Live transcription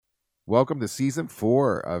Welcome to season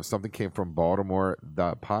 4 of Something Came from Baltimore,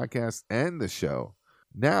 the podcast and the show.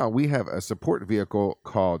 Now we have a support vehicle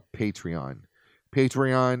called Patreon.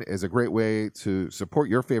 Patreon is a great way to support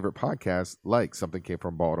your favorite podcast like Something Came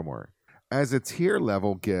from Baltimore. As a tier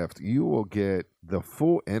level gift, you will get the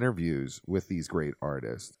full interviews with these great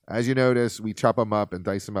artists. As you notice, we chop them up and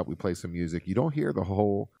dice them up. We play some music. You don't hear the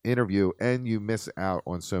whole interview and you miss out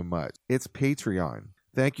on so much. It's Patreon.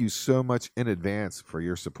 Thank you so much in advance for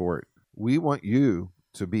your support. We want you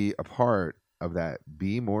to be a part of that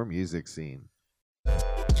Be More music scene.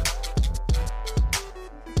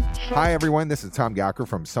 Hi, everyone. This is Tom Gowker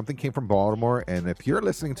from Something Came from Baltimore. And if you're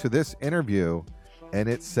listening to this interview and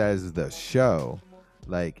it says the show,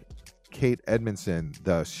 like Kate Edmondson,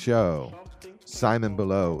 the show, Simon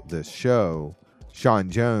Below, the show, Sean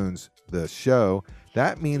Jones, the show,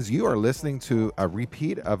 that means you are listening to a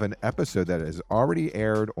repeat of an episode that has already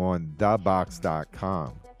aired on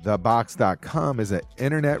thebox.com. Thebox.com is an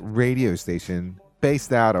internet radio station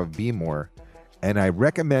based out of Be More, and I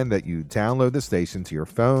recommend that you download the station to your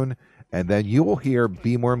phone, and then you will hear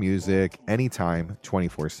Be More music anytime,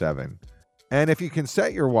 24/7. And if you can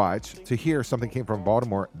set your watch to hear Something Came from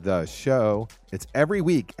Baltimore, the show, it's every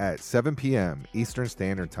week at 7 p.m. Eastern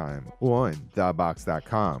Standard Time on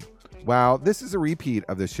thebox.com. While this is a repeat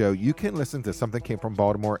of the show, you can listen to Something Came from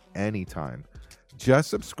Baltimore anytime.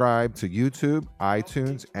 Just subscribe to YouTube,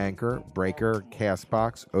 iTunes, Anchor, Breaker,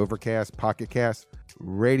 Castbox, Overcast, Pocket Cast,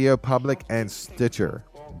 Radio Public, and Stitcher.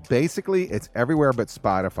 Basically, it's everywhere but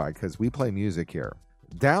Spotify because we play music here.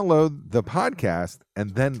 Download the podcast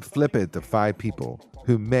and then flip it to 5 people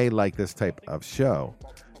who may like this type of show.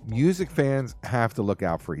 Music fans have to look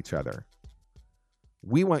out for each other.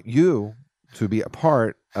 We want you to be a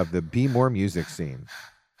part of the Be More music scene.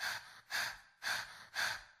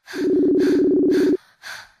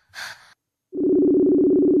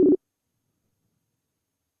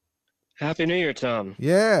 Happy New Year, Tom.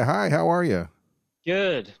 Yeah, hi, how are you?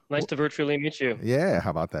 Good. Nice to virtually meet you. Yeah,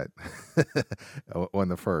 how about that? On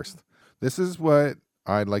the first. This is what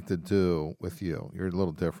I'd like to do with you. You're a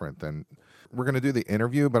little different than we're going to do the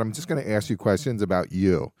interview, but I'm just going to ask you questions about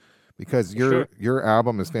you because your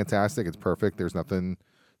album is fantastic. It's perfect. There's nothing.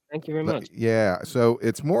 Thank you very much. Yeah, so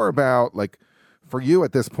it's more about like for you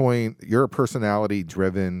at this point, you're a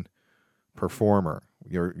personality-driven performer.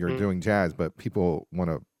 You're doing jazz, but people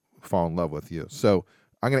want to fall in love with you. So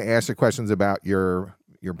I'm going to ask you questions about your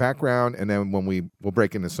background, and then we'll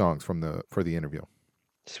break into songs for the interview.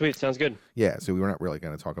 Sweet, sounds good. Yeah, so we're not really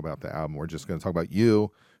going to talk about the album. We're just going to talk about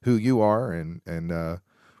you, who you are, and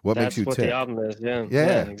what makes you tick. That's what the album is.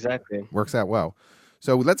 Yeah, exactly. Works out well.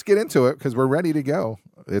 So let's get into it because we're ready to go.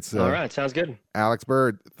 It's all right. Sounds good. Alex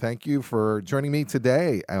Bird, thank you for joining me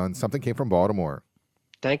today on Something Came from Baltimore.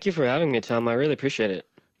 Thank you for having me, Tom. I really appreciate it.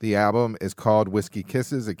 The album is called Whiskey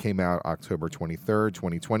Kisses. It came out October 23rd,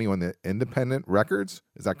 2020 on the Independent Records.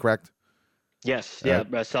 Is that correct? Yes. Yeah.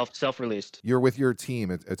 Self-released. You're with your team.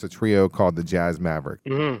 It's a trio called the Jazz Maverick.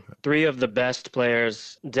 Mm-hmm. 3 of the best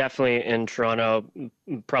players, definitely in Toronto,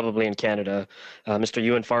 probably in Canada. Mr.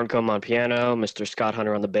 Ewan Farncombe on piano, Mr. Scott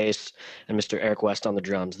Hunter on the bass, and Mr. Eric West on the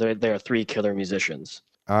drums. They are 3 killer musicians.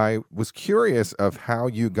 I was curious of how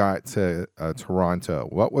you got to Toronto.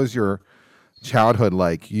 What was your childhood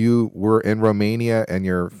like? You were in Romania and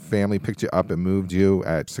your family picked you up and moved you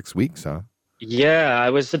at 6 weeks, huh? Yeah,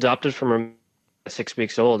 I was adopted from Romania at 6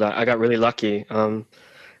 weeks old. I got really lucky.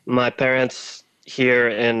 My parents here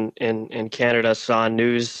in Canada saw a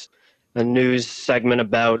news segment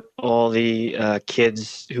about all the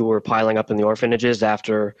kids who were piling up in the orphanages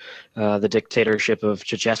after the dictatorship of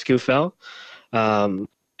Ceausescu fell.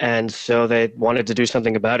 And so they wanted to do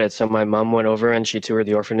something about it. So my mom went over and she toured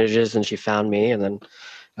the orphanages and she found me. And then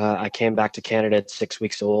I came back to Canada at 6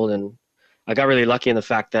 weeks old. And I got really lucky in the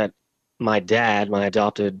fact that my dad, my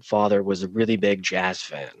adopted father, was a really big jazz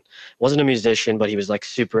fan. Wasn't a musician, but he was like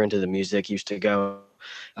super into the music. He used to go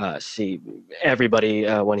see everybody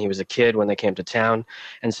when he was a kid, when they came to town.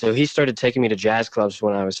 And so he started taking me to jazz clubs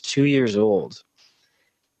when I was 2 years old.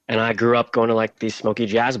 And I grew up going to like these smoky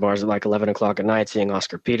jazz bars at like 11 o'clock at night, seeing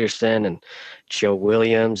Oscar Peterson and Joe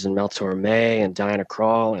Williams and Mel Torme and Diana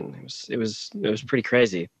Krall, and it was pretty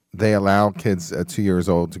crazy. They allow kids at 2 years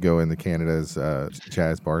old to go into Canada's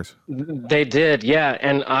jazz bars? They did, yeah.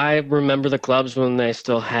 And I remember the clubs when they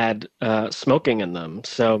still had smoking in them.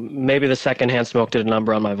 So maybe the secondhand smoke did a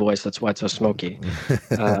number on my voice. That's why it's so smoky.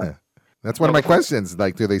 That's one of my questions.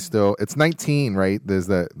 Like, do they still? It's 19, right? There's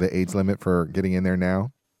the age limit for getting in there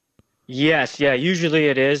now. Yes, yeah. Usually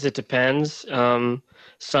it is. It depends.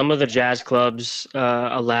 Some of the jazz clubs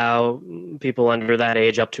allow people under that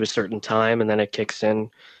age up to a certain time, and then it kicks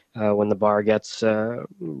in when the bar gets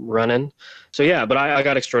running. So yeah, but I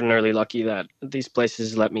got extraordinarily lucky that these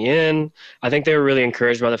places let me in. I think they were really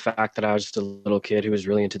encouraged by the fact that I was just a little kid who was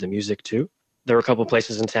really into the music too. There were a couple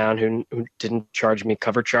places in town who didn't charge me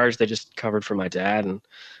cover charge. They just covered for my dad, and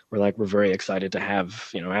we're very excited to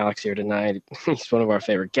have Alex here tonight. He's one of our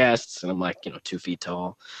favorite guests, and I'm like 2 feet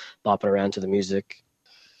tall, bopping around to the music.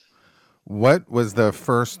 What was the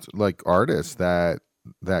first like artist that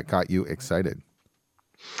got you excited?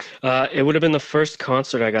 It would have been the first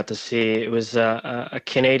concert I got to see. It was a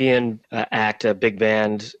Canadian act, a big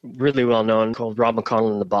band, really well known, called Rob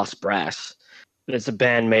McConnell and the Boss Brass. It's a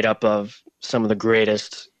band made up of some of the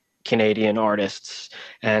greatest Canadian artists,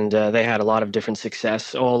 and they had a lot of different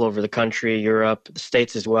success all over the country, Europe, the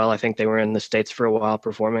States as well. I think they were in the States for a while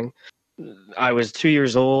performing. I was 2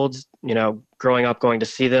 years old, growing up going to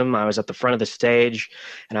see them. I was at the front of the stage,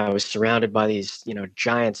 and I was surrounded by these,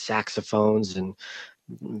 giant saxophones and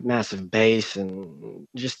massive bass and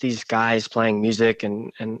just these guys playing music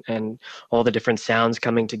and all the different sounds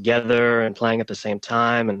coming together and playing at the same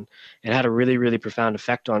time, and it had a really really profound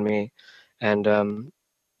effect on me. And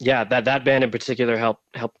yeah, that band in particular helped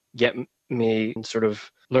get me sort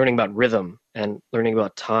of learning about rhythm and learning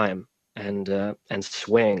about time and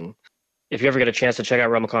swing. If you ever get a chance to check out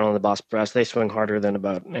Rob McConnell and the Boss Brass, they swing harder than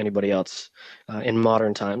about anybody else in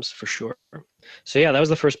modern times, for sure. So yeah, that was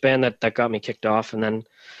the first band that got me kicked off, and then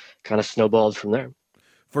kind of snowballed from there.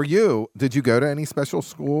 For you, did you go to any special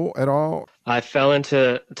school at all? I fell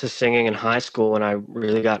into singing in high school when I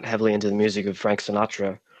really got heavily into the music of Frank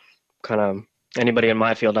Sinatra. Kind of anybody in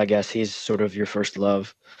my field, I guess, he's sort of your first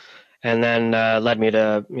love. And then led me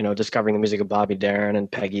to discovering the music of Bobby Darin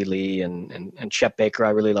and Peggy Lee and Chet Baker. I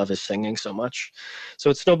really love his singing so much, so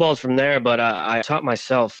it snowballed from there. But I taught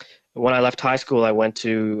myself. When I left high school, I went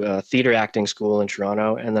to theater acting school in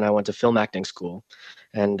Toronto, and then I went to film acting school.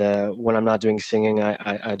 And when I'm not doing singing,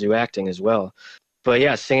 I do acting as well. But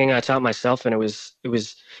yeah, singing I taught myself, and it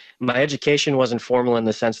was my education wasn't formal in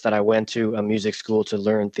the sense that I went to a music school to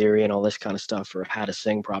learn theory and all this kind of stuff or how to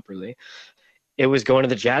sing properly. It was going to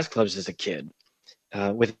the jazz clubs as a kid.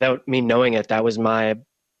 Without me knowing it, that was my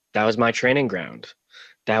training ground.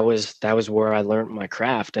 That was where I learned my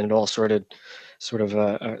craft, and it all started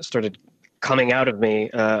coming out of me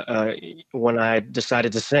when I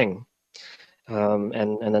decided to sing,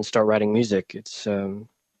 and then start writing music. It's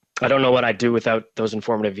I don't know what I'd do without those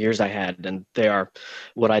informative years I had, and they are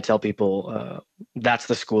what I tell people. That's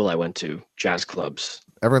the school I went to, jazz clubs.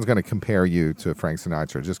 Everyone's going to compare you to Frank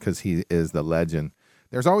Sinatra just because he is the legend.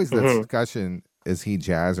 There's always this discussion: is he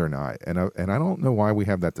jazz or not? And I don't know why we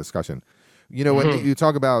have that discussion. When you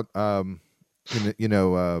talk about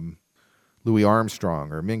Louis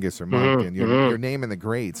Armstrong or Mingus or Monk, and you're naming the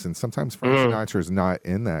greats, and sometimes Frank Sinatra is not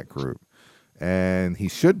in that group, and he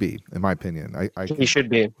should be, in my opinion. He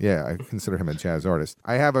should be. Yeah, I consider him a jazz artist.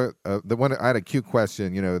 I have I had a cute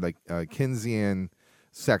question. Like Keynesian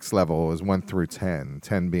sex level is 1 through 10,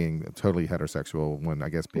 10 being totally heterosexual, 1 I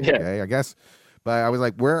guess being gay, I guess. But I was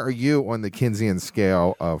like, where are you on the Keynesian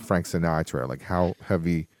scale of Frank Sinatra? Like how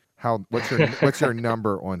heavy? What's your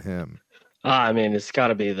number on him? I mean, it's got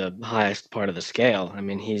to be the highest part of the scale. I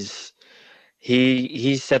mean, he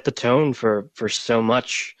set the tone for so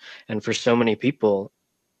much and for so many people.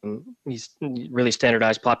 He's really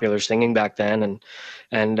standardized popular singing back then,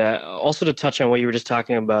 and also to touch on what you were just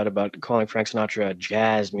talking about calling Frank Sinatra a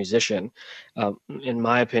jazz musician. In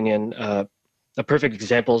my opinion, a perfect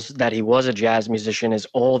example that he was a jazz musician is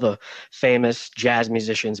all the famous jazz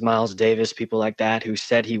musicians, Miles Davis, people like that, who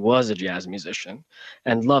said he was a jazz musician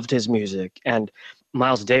and loved his music. And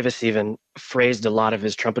Miles Davis even phrased a lot of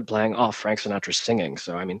his trumpet playing off Frank Sinatra's singing.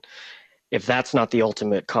 So, I mean, if that's not the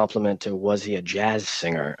ultimate compliment to was he a jazz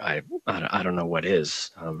singer, I don't know what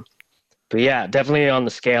is. But yeah, definitely on the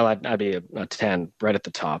scale, I'd be a 10, right at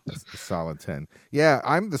the top. A solid 10. Yeah,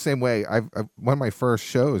 I'm the same way. I've one of my first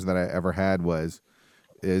shows that I ever had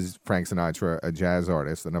is Frank Sinatra a jazz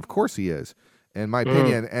artist? And of course he is, in my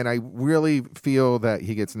opinion. And I really feel that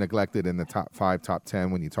he gets neglected in the top 5, top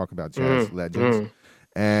 10 when you talk about jazz legends.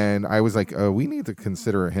 And I was like, oh, we need to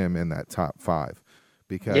consider him in that top 5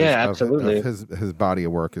 because absolutely. of his body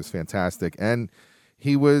of work is fantastic. And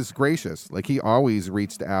he was gracious. Like he always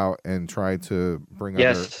reached out and tried to bring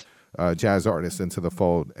other jazz artists into the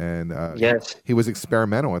fold. And he was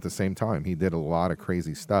experimental at the same time. He did a lot of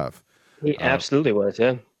crazy stuff. He absolutely was,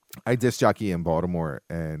 yeah. I disc jockey in Baltimore,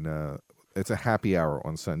 and it's a happy hour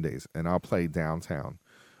on Sundays, and I'll play Downtown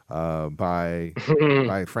by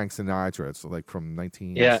Frank Sinatra. It's like from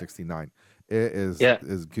 1969. It is Yeah,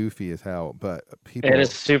 is goofy as hell, but it is people,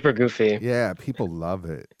 super goofy. yeah, people love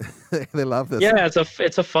it. They love this Yeah, song.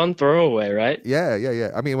 it's a fun throwaway, right? Yeah, yeah,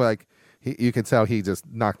 yeah. I mean, like you could tell he just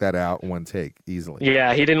knocked that out in one take easily.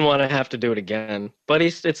 Yeah, he didn't want to have to do it again. But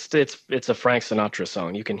it's a Frank Sinatra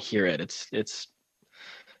song. You can hear it. It's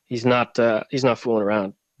he's not fooling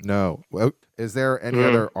around. No. Well, is there any Mm.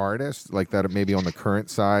 other artist like that maybe on the current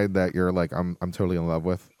side that you're like I'm totally in love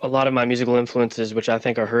with? A lot of my musical influences, which I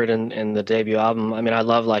think are heard in the debut album. I mean, I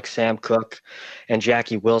love like Sam Cooke and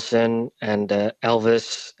Jackie Wilson and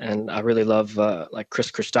Elvis, and I really love like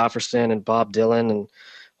Chris Christopherson and Bob Dylan and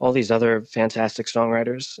all these other fantastic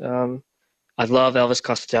songwriters. I love Elvis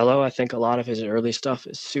Costello. I think a lot of his early stuff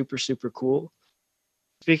is super, super cool.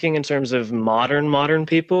 Speaking in terms of modern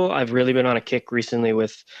people, I've really been on a kick recently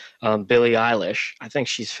with Billie Eilish. I think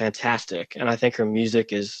she's fantastic, and I think her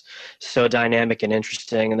music is so dynamic and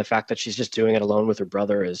interesting. And the fact that she's just doing it alone with her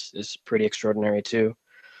brother is pretty extraordinary too.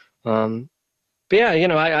 Um, but yeah,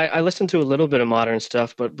 I listen to a little bit of modern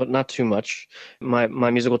stuff, but not too much. My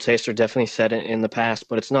musical tastes are definitely set in the past,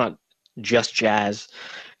 but it's not just jazz.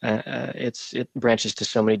 It branches to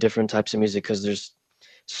so many different types of music because there's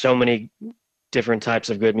so many different types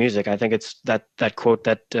of good music. I think it's that quote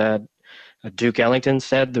that Duke Ellington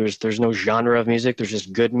said. There's no genre of music. There's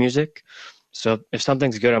just good music. So if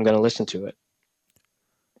something's good, I'm going to listen to it.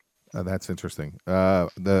 That's interesting.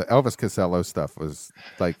 The Elvis Costello stuff was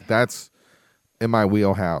like that's in my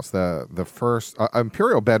wheelhouse. The first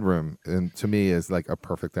Imperial Bedroom, and to me is like a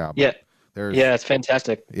perfect album. Yeah, There's yeah, it's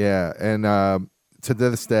fantastic. yeah, and to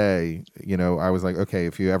this day, I was like, okay,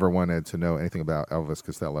 if you ever wanted to know anything about Elvis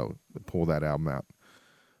Costello, pull that album out.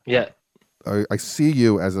 Yeah, I see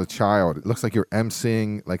you as a child. It looks like you're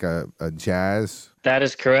emceeing like a jazz. that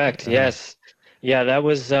is correct. Yes, yeah, that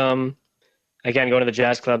was again going to the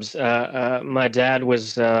jazz clubs. My dad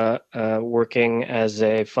was working as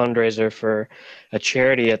a fundraiser for a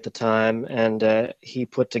charity at the time, and he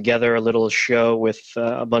put together a little show with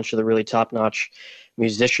a bunch of the really top-notch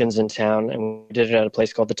musicians in town, and we did it at a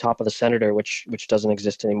place called the Top of the Senator, which doesn't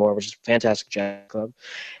exist anymore, which is a fantastic jazz club.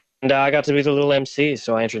 And I got to be the little MC,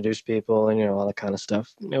 so I introduced people and all that kind of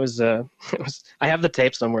stuff. It was it was. I have the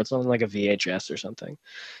tape somewhere. It's on like a VHS or something.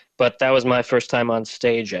 But that was my first time on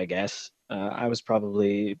stage, I guess. I was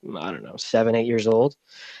probably, I don't know, 7, 8 years old.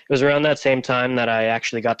 It was around that same time that I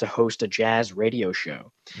actually got to host a jazz radio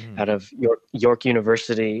show Mm. out of York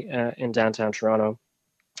University in downtown Toronto.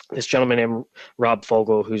 This gentleman named Rob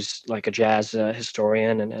Fogel, who's like a jazz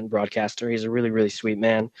historian and broadcaster. He's a really, really sweet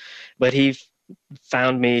man. But he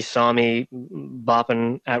found me, saw me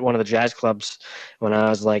bopping at one of the jazz clubs when I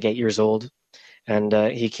was like 8 years old, and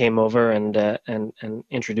he came over and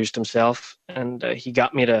introduced himself, and he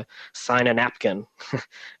got me to sign a napkin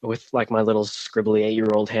with like my little scribbly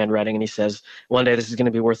 8-year-old handwriting, and he says, "One day this is going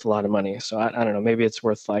to be worth a lot of money." So I don't know, maybe it's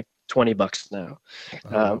worth like $20 now.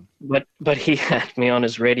 Wow. But he had me on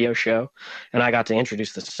his radio show, and I got to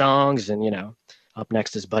introduce the songs, and up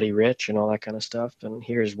next is Buddy Rich and all that kind of stuff, and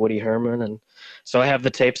here's Woody Herman, and so I have the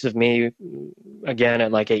tapes of me again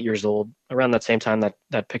at like 8 years old, around that same time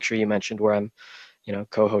that picture you mentioned where I'm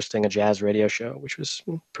co-hosting a jazz radio show, which was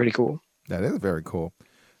pretty cool. That is very cool.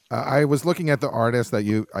 I was looking at the artists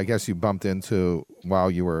that I guess you bumped into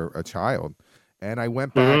while you were a child, and I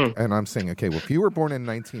went back Hmm. and I'm saying, okay, well, if you were born in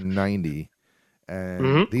 1990 and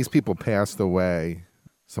Hmm. these people passed away,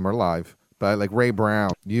 some are alive, but like Ray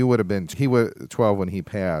Brown, you would have been, he was 12 when he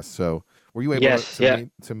passed. So were you able Yes, yeah.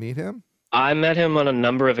 to meet him? I met him on a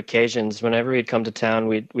number of occasions. Whenever he'd come to town,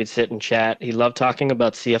 we'd sit and chat. He loved talking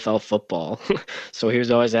about CFL football, so he was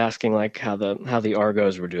always asking like how the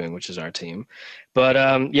Argos were doing, which is our team. But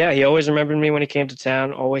yeah, he always remembered me when he came to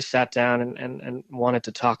town. Always sat down and wanted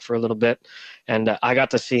to talk for a little bit. And I got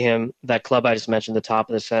to see him. That club I just mentioned, the Top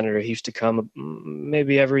of the Senator. He used to come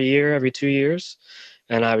maybe every year, every 2 years.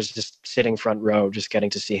 And I was just sitting front row, just getting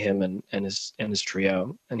to see him and his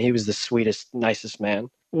trio. And he was the sweetest, nicest man.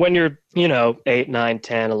 When you're, 8, 9,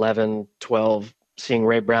 10, 11, 12, seeing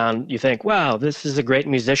Ray Brown, you think, wow, this is a great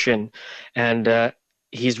musician. And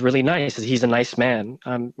he's really nice. He's a nice man.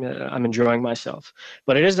 I'm enjoying myself.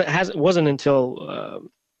 But it wasn't until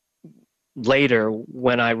later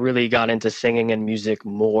when I really got into singing and music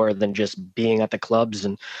more than just being at the clubs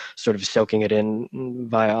and sort of soaking it in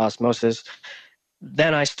via osmosis.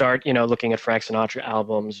 Then I start, looking at Frank Sinatra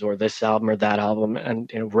albums or this album or that album,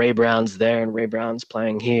 and Ray Brown's there and Ray Brown's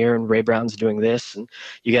playing here and Ray Brown's doing this, and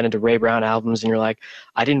you get into Ray Brown albums and you're like,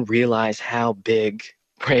 I didn't realize how big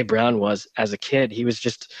Ray Brown was as a kid. He was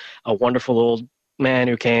just a wonderful old man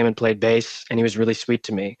who came and played bass, and he was really sweet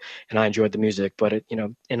to me, and I enjoyed the music. But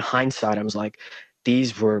in hindsight, I was like,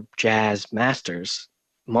 these were jazz masters,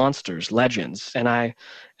 monsters, legends, and I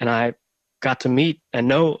got to meet and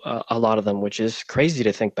know a lot of them, which is crazy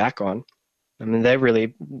to think back on. I mean, they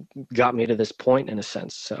really got me to this point in a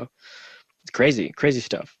sense. So it's crazy, crazy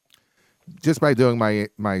stuff. Just by doing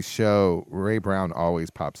my show, Ray Brown always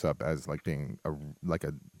pops up as like being a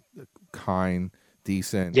kind,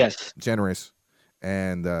 decent, Yes. generous,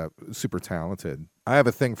 and super talented. I have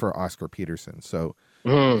a thing for Oscar Peterson. So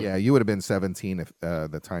Mm, yeah, you would have been 17 if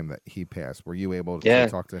the time that he passed. Were you able to yeah,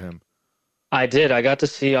 talk to him? I did. I got to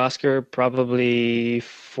see Oscar probably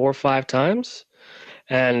 4 or 5 times.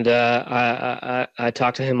 And I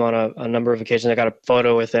talked to him on a number of occasions. I got a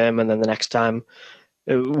photo with him, and then the next time,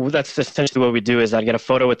 that's essentially what we do is I'd get a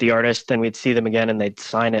photo with the artist, then we'd see them again, and they'd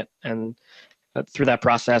sign it. And through that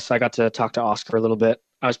process, I got to talk to Oscar a little bit.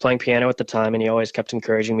 I was playing piano at the time, and he always kept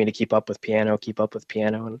encouraging me to keep up with piano, keep up with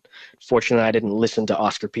piano. And fortunately, I didn't listen to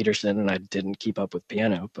Oscar Peterson, and I didn't keep up with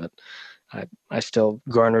piano, but I still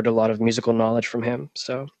garnered a lot of musical knowledge from him.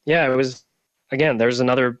 So yeah, it was again. There's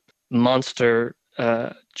another monster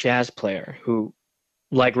jazz player who,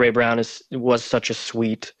 like Ray Brown, was such a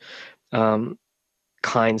sweet, um,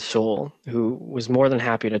 kind soul who was more than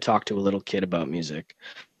happy to talk to a little kid about music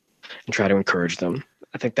and try to encourage them.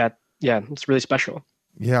 I think that, yeah, it's really special.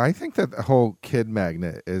 Yeah, I think that the whole kid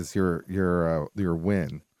magnet is your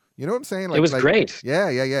win. You know what I'm saying? It was great. Yeah,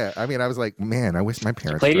 yeah, yeah. I mean, I was like, man, I wish my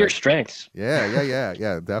parents Play to your drank. strengths. Yeah, yeah, yeah,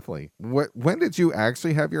 yeah, definitely. When did you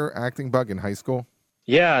actually have your acting bug in high school?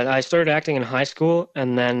 Yeah, I started acting in high school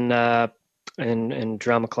and then in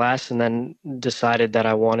drama class, and then decided that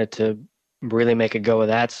I wanted to really make a go of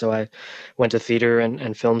that. So I went to theater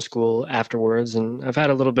and film school afterwards, and I've had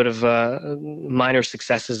a little bit of minor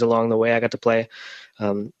successes along the way. I got to play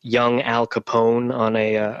young Al Capone on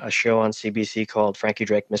a show on CBC called Frankie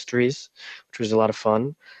Drake Mysteries, which was a lot of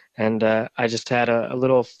fun. And I just had a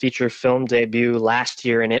little feature film debut last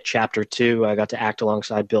year in It Chapter 2. I got to act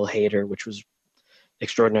alongside Bill Hader, which was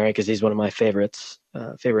extraordinary because he's one of my favorite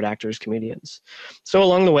actors, comedians. So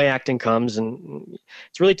along the way, acting comes, and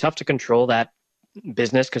it's really tough to control that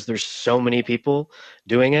business because there's so many people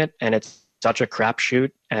doing it, and it's such a crapshoot,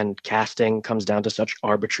 and casting comes down to such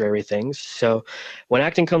arbitrary things. So when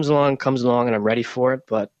acting comes along, and I'm ready for it.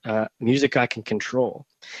 But music I can control,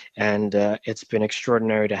 and it's been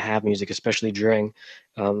extraordinary to have music, especially during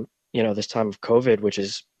this time of COVID, which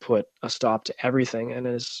has put a stop to everything and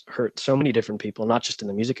has hurt so many different people, not just in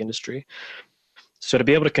the music industry. So to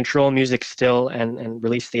be able to control music still and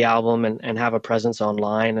release the album and have a presence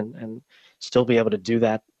online and still be able to do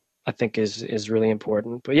that, I think is really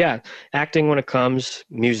important. But yeah, acting when it comes,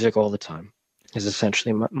 music all the time is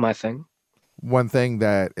essentially my thing. One thing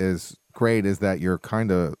that is great is that you're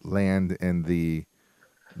kind of land in the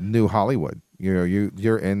new Hollywood. You know,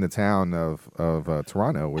 you're in the town of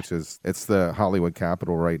Toronto, which is it's the Hollywood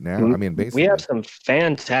capital right now. I mean, We have basically. some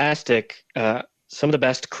fantastic, some of the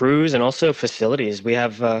best crews and also facilities. We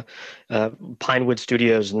have Pinewood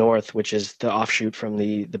Studios North, which is the offshoot from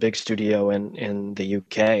the big studio in the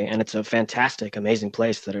UK, and it's a fantastic, amazing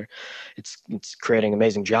place it's creating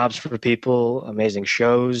amazing jobs for people. Amazing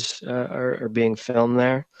shows are being filmed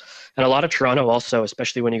there. And a lot of Toronto also,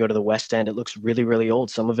 especially when you go to the West End, it looks really, really old.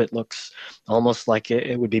 Some of it looks almost like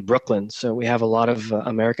it would be Brooklyn. So we have a lot of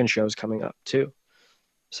American shows coming up too.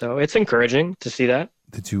 So it's encouraging to see that.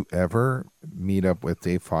 Did you ever meet up with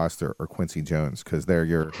Dave Foster or Quincy Jones? Because they're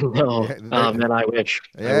your No, yeah, oh man, I wish.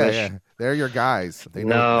 I yeah, wish. yeah, they're your guys. No, They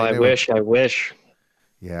I know it. wish. I wish.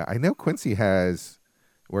 Yeah, I know Quincy has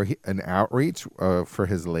an outreach for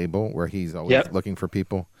his label where he's always Yep. looking for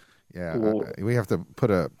people. Yeah, W- we have to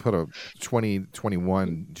put a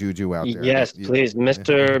 2021 juju out there. Yes, please,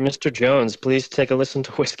 Mr. Jones, please take a listen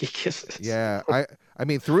to Whiskey Kisses. Yeah, I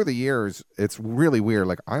mean through the years it's really weird.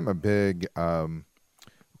 Like I'm a big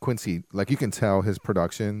Quincy, like you can tell his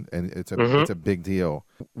production and Hmm. it's a big deal.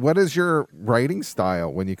 What is your writing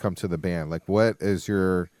style when you come to the band? Like what is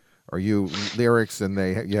your are you lyrics and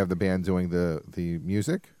you have the band doing the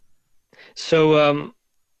music? So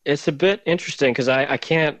it's a bit interesting because I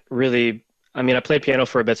can't really. I mean, I played piano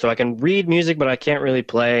for a bit, so I can read music, but I can't really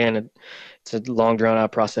play, and it's a long drawn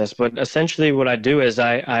out process. But essentially, what I do is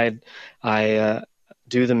I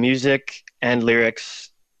do the music and lyrics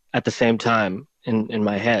at the same time in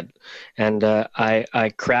my head, and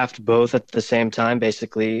I craft both at the same time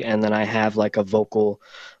basically, and then I have like a vocal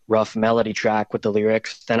rough melody track with the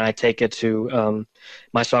lyrics. Then I take it to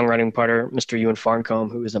my songwriting partner, Mr. Ewan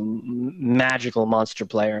Farncombe, who is a magical monster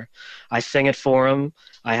player. I sing it for him.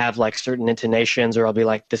 I have like certain intonations, or I'll be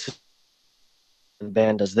like, "This is the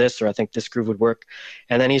band does this," or "I think this groove would work,"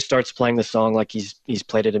 and then he starts playing the song like he's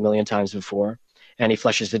played it a million times before, and he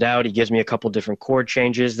fleshes it out. He gives me a couple different chord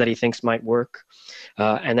changes that he thinks might work.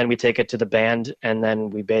 And then we take it to the band, and then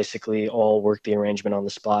we basically all work the arrangement on the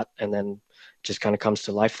spot, and then just kind of comes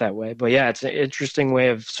to life that way. But yeah, it's an interesting way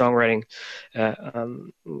of songwriting.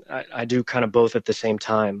 I do kind of both at the same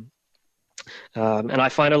time. And I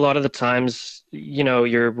find a lot of the times,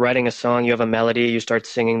 you're writing a song, you have a melody, you start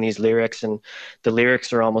singing these lyrics, and the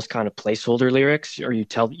lyrics are almost kind of placeholder lyrics, or you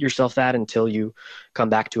tell yourself that until you come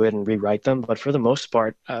back to it and rewrite them. But for the most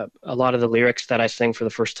part, a lot of the lyrics that I sing for the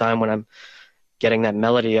first time when I'm getting that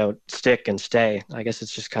melody out stick and stay. I guess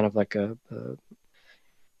it's just kind of like a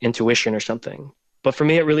intuition or something. But for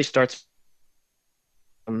me, it really starts,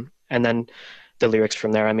 and then the lyrics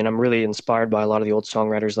from there. I mean, I'm really inspired by a lot of the old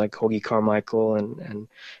songwriters like Hoagy Carmichael and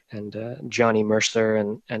Johnny Mercer,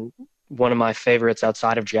 and one of my favorites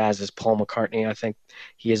outside of jazz is Paul McCartney. I think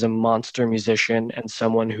he is a monster musician and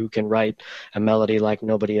someone who can write a melody like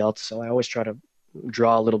nobody else. So I always try to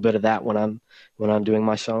draw a little bit of that when I'm doing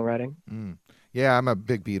my songwriting. Yeah, I'm a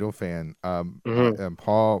big Beatle fan.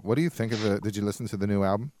 Paul, what do you think of did you listen to the new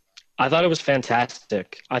album? I thought it was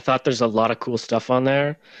fantastic. I thought there's a lot of cool stuff on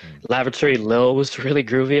there. Laboratory Lil was really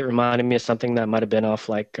groovy. It reminded me of something that might have been off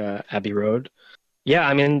like Abbey Road. Yeah,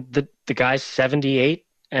 I mean the guy's 78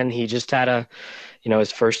 and he just had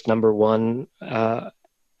his first number one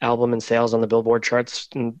album in sales on the Billboard charts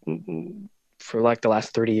for like the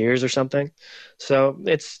last 30 years or something. So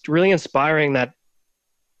it's really inspiring that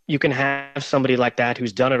you can have somebody like that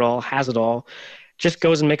who's done it all, has it all, just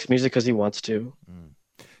goes and makes music because he wants to.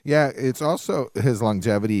 Yeah, it's also his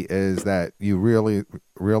longevity is that you really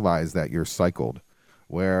realize that you're cycled.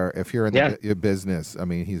 Where if you're in the business, I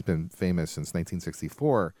mean, he's been famous since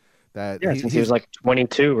 1964. Since he was like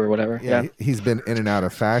 22 or whatever. Yeah, he's been in and out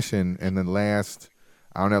of fashion, and the last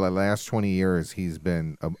 20 years, he's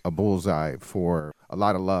been a bullseye for a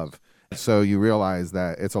lot of love. So you realize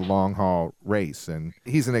that it's a long haul race, and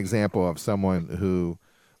he's an example of someone who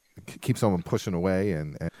keeps on pushing away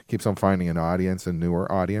and keeps on finding an audience, a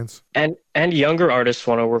newer audience. And younger artists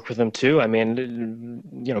want to work with him too. I mean,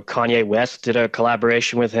 Kanye West did a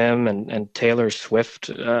collaboration with him, and Taylor Swift.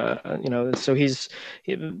 So he's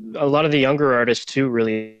a lot of the younger artists too.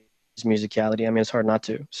 Really, his musicality. I mean, it's hard not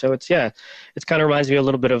to. So it's kind of reminds me a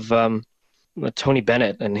little bit of Tony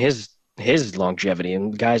Bennett and his longevity,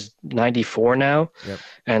 and the guy's 94 now. Yep.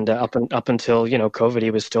 And up until COVID,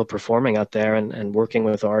 he was still performing out there and working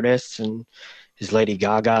with artists, and his Lady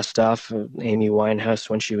Gaga stuff, Amy Winehouse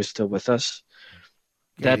when she was still with us.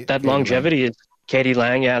 That longevity is Katie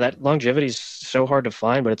Lang. Yeah, that longevity is so hard to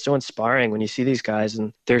find, but it's so inspiring when you see these guys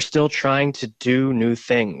and they're still trying to do new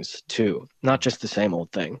things too, not just the same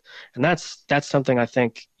old thing. And that's something I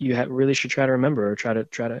think you really should try to remember, or try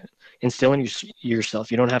to instill in yourself.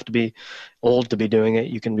 You don't have to be old to be doing it.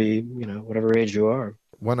 You can be, whatever age you are.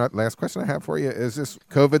 One last question I have for you is this: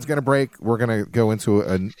 COVID's going to break. We're going to go into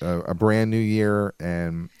a brand new year.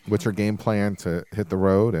 And what's your game plan to hit the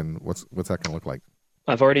road? And what's that going to look like?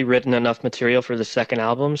 I've already written enough material for the second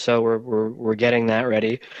album, so we're getting that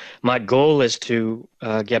ready. My goal is to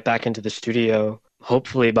get back into the studio,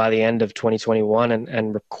 hopefully by the end of 2021,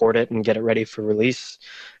 and record it and get it ready for release.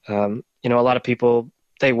 A lot of people,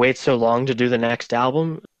 they wait so long to do the next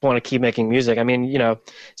album, want to keep making music. I mean,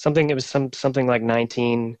 something like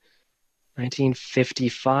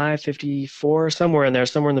 1955, 54, somewhere in there,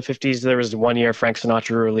 somewhere in the 50s, there was 1 year Frank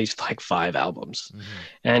Sinatra released like 5 albums. Mm-hmm.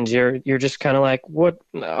 And you're just kind of like, what?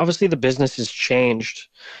 Obviously the business has changed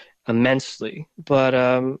immensely, but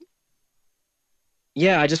I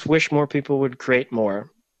just wish more people would create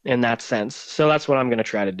more in that sense. So that's what I'm going to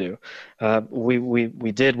try to do.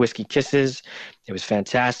 We did Whiskey Kisses. It was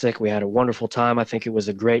fantastic. We had a wonderful time. I think it was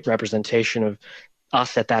a great representation of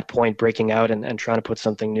us at that point, breaking out and trying to put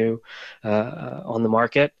something new on the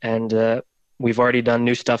market. And we've already done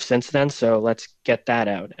new stuff since then. So let's get that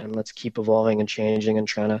out and let's keep evolving and changing and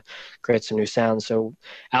trying to create some new sounds. So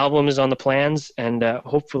album is on the plans, and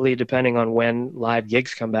hopefully, depending on when live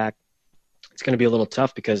gigs come back, it's going to be a little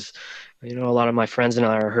tough because a lot of my friends and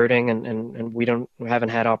I are hurting, and we haven't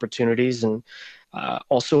had opportunities, and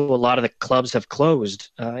also a lot of the clubs have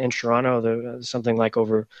closed in Toronto. There's something like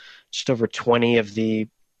just over 20 of the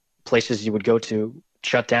places you would go to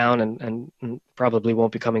shut down and probably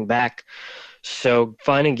won't be coming back. So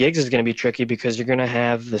finding gigs is going to be tricky because you're going to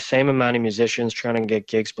have the same amount of musicians trying to get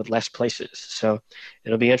gigs but less places. So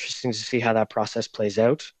it'll be interesting to see how that process plays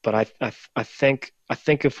out. But I think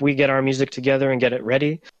if we get our music together and get it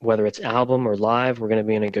ready, whether it's album or live, we're going to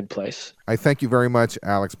be in a good place. I thank you very much,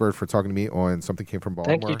 Alex Bird, for talking to me on Something Came from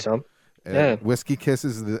Baltimore. Thank you, Tom. Yeah. Whiskey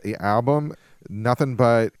Kisses, the album, nothing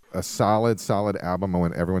but a solid album. I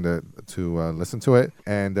want everyone to listen to it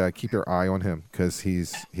and keep your eye on him because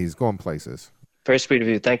he's going places. Very sweet of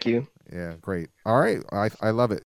you. Thank you. Yeah, great. All right, I love it.